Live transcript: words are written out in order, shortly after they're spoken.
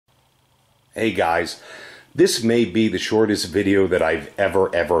Hey guys, this may be the shortest video that I've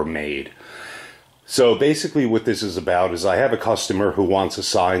ever made. So basically what this is about is I have a customer who wants a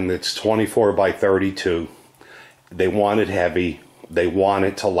sign that's 24 by 32. They want it heavy. They want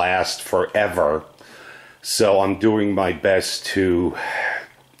it to last forever. So I'm doing my best to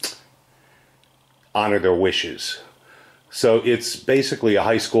honor their wishes. So it's basically a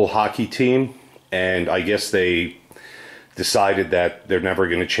high school hockey team, and I guess they decided that they're never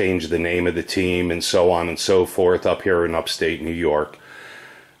going to change the name of the team and so on and so forth up here in upstate New York.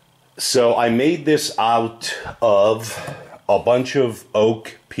 So I made this out of a bunch of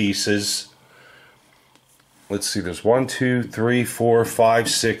oak pieces. Let's see, there's 1, 2, 3, 4, 5,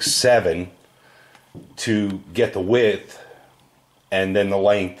 6, 7 to get the width, and then the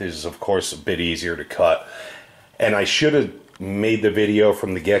length is of course a bit easier to cut. And I should have made the video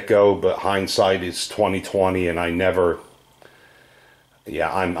from the get-go, but hindsight is 20/20, and I never...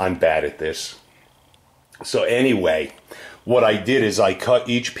 Yeah, I'm bad at this. So anyway, what I did is I cut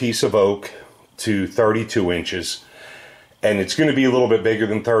each piece of oak to 32 inches. And it's going to be a little bit bigger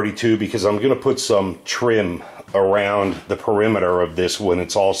than 32 because I'm going to put some trim around the perimeter of this when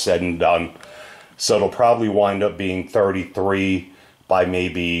it's all said and done. So it'll probably wind up being 33 by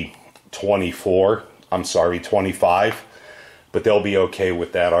maybe 24. I'm sorry, 25. But they'll be okay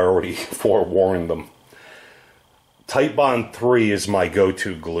with that. I already forewarned them. Titebond III is my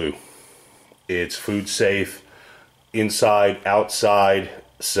go-to glue. It's food safe, inside, outside.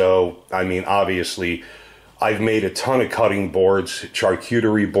 So, I mean, obviously, I've made a ton of cutting boards,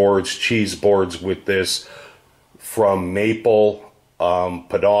 charcuterie boards, cheese boards with this from maple,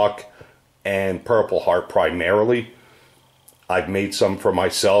 Paddock, and Purple Heart primarily. I've made some for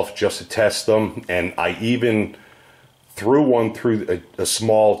myself just to test them, and I even threw one through a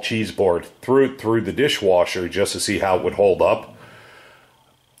small cheese board, threw it through the dishwasher just to see how it would hold up.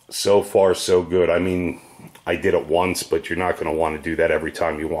 So far, so good. I mean, I did it once, but you're not going to want to do that every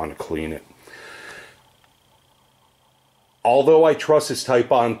time you want to clean it. Although I trust this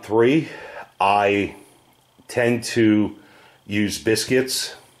Titebond III, I tend to use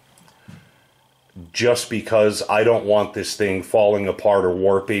biscuits just because I don't want this thing falling apart or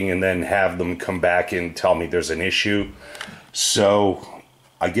warping and then have them come back and tell me there's an issue. So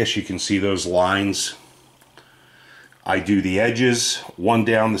I guess you can see those lines. I do the edges, one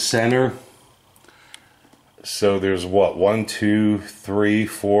down the center. So there's what, 1, 2, 3,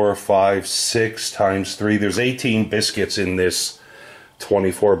 4, 5, 6 times 3. There's 18 biscuits in this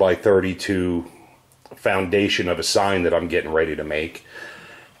 24 by 32 foundation of a sign that I'm getting ready to make.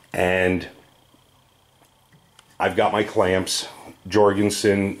 And I've got my clamps,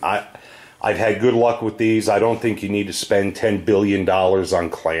 Jorgensen. I've had good luck with these. I don't think you need to spend $10 billion on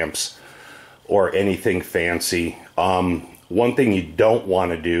clamps or anything fancy. One thing you don't want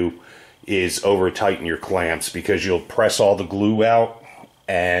to do is over tighten your clamps, because you'll press all the glue out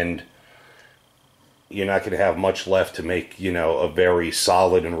and you're not going to have much left to make, you know, a very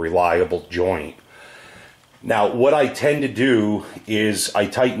solid and reliable joint. Now, what I tend to do is I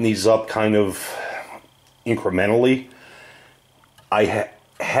tighten these up kind of incrementally. I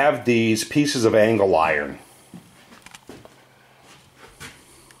have these pieces of angle iron,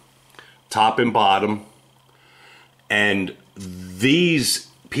 top and bottom, and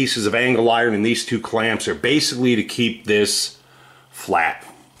these pieces of angle iron and these two clamps are basically to keep this flat.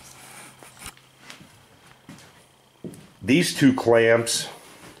 These two clamps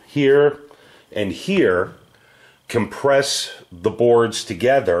here and here compress the boards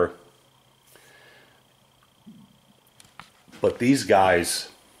together, but these guys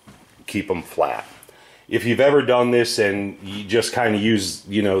keep them flat. If you've ever done this and you just kind of use,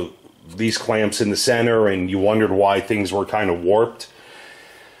 you know, these clamps in the center and you wondered why things were kind of warped,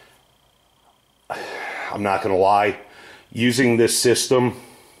 I'm not going to lie, using this system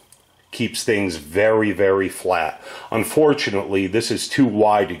keeps things very flat. Unfortunately, this is too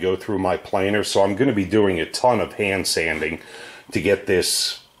wide to go through my planer, so I'm going to be doing a ton of hand sanding to get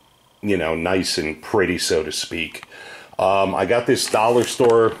this, you know, nice and pretty, so to speak. I got this dollar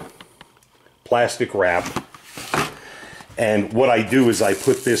store plastic wrap, and what I do is I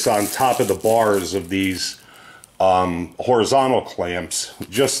put this on top of the bars of these horizontal clamps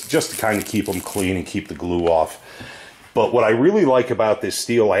just to kind of keep them clean and keep the glue off. But what I really like about this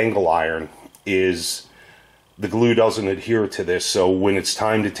steel angle iron is the glue doesn't adhere to this, so when it's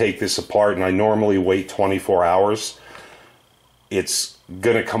time to take this apart, and I normally wait 24 hours, it's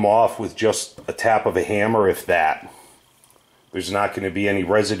gonna come off with just a tap of a hammer, if that. There's not going to be any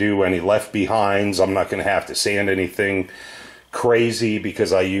residue, any left behinds. I'm not going to have to sand anything crazy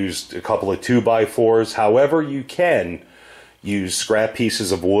because I used a couple of 2x4s. However, you can use scrap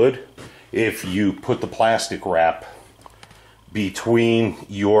pieces of wood if you put the plastic wrap between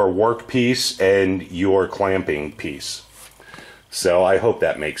your workpiece and your clamping piece. So I hope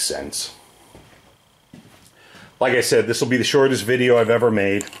that makes sense. Like I said, this will be the shortest video I've ever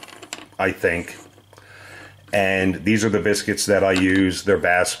made, I think. And these are the biscuits that I use. They're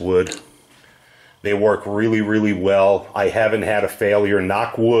basswood. They work really, really well. I haven't had a failure,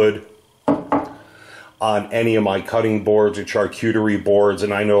 knock wood, on any of my cutting boards or charcuterie boards.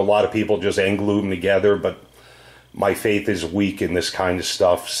 And I know a lot of people just end glue them together, but my faith is weak in this kind of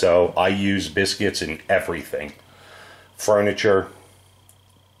stuff. So I use biscuits in everything. Furniture,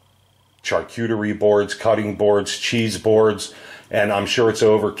 charcuterie boards, cutting boards, cheese boards, and I'm sure it's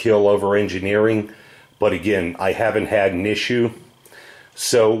overkill, over engineering, but again, I haven't had an issue.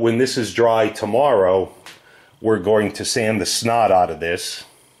 So when this is dry tomorrow, we're going to sand the snot out of this,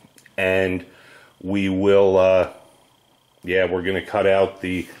 and we will, yeah, we're going to cut out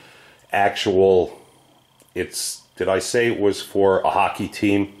the actual, did I say it was for a hockey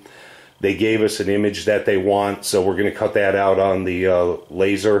team? They gave us an image that they want, so we're going to cut that out on the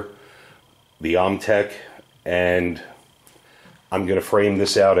laser, the Omtech, and I'm going to frame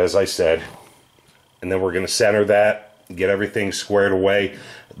this out as I said, and then we're going to center that, get everything squared away.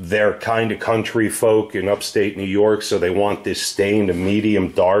 They're kind of country folk in upstate New York, so they want this stained a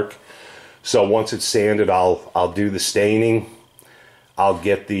medium dark. So once it's sanded, I'll do the staining. I'll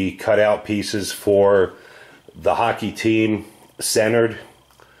get the cutout pieces for the hockey team centered.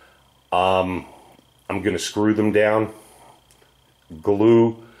 I'm going to screw them down,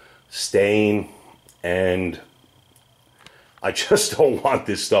 glue, stain, and I just don't want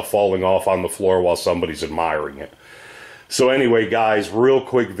this stuff falling off on the floor while somebody's admiring it. So anyway, guys, real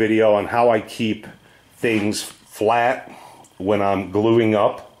quick video on how I keep things flat when I'm gluing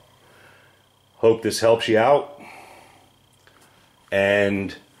up. Hope this helps you out.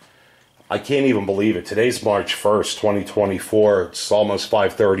 And I can't even believe it. Today's March 1st, 2024. It's almost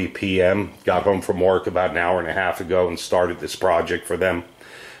 5:30 p.m. Got home from work about an hour and a half ago and started this project for them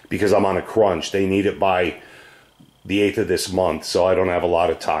because I'm on a crunch. They need it by the 8th of this month, so I don't have a lot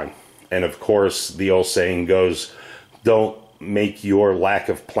of time. And of course, the old saying goes, don't make your lack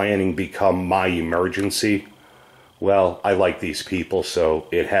of planning become my emergency. Well, I like these people, so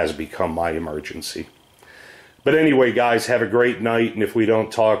it has become my emergency. But anyway, guys, have a great night, and if we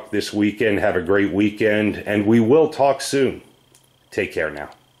don't talk this weekend, have a great weekend, and we will talk soon. Take care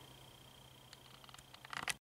now.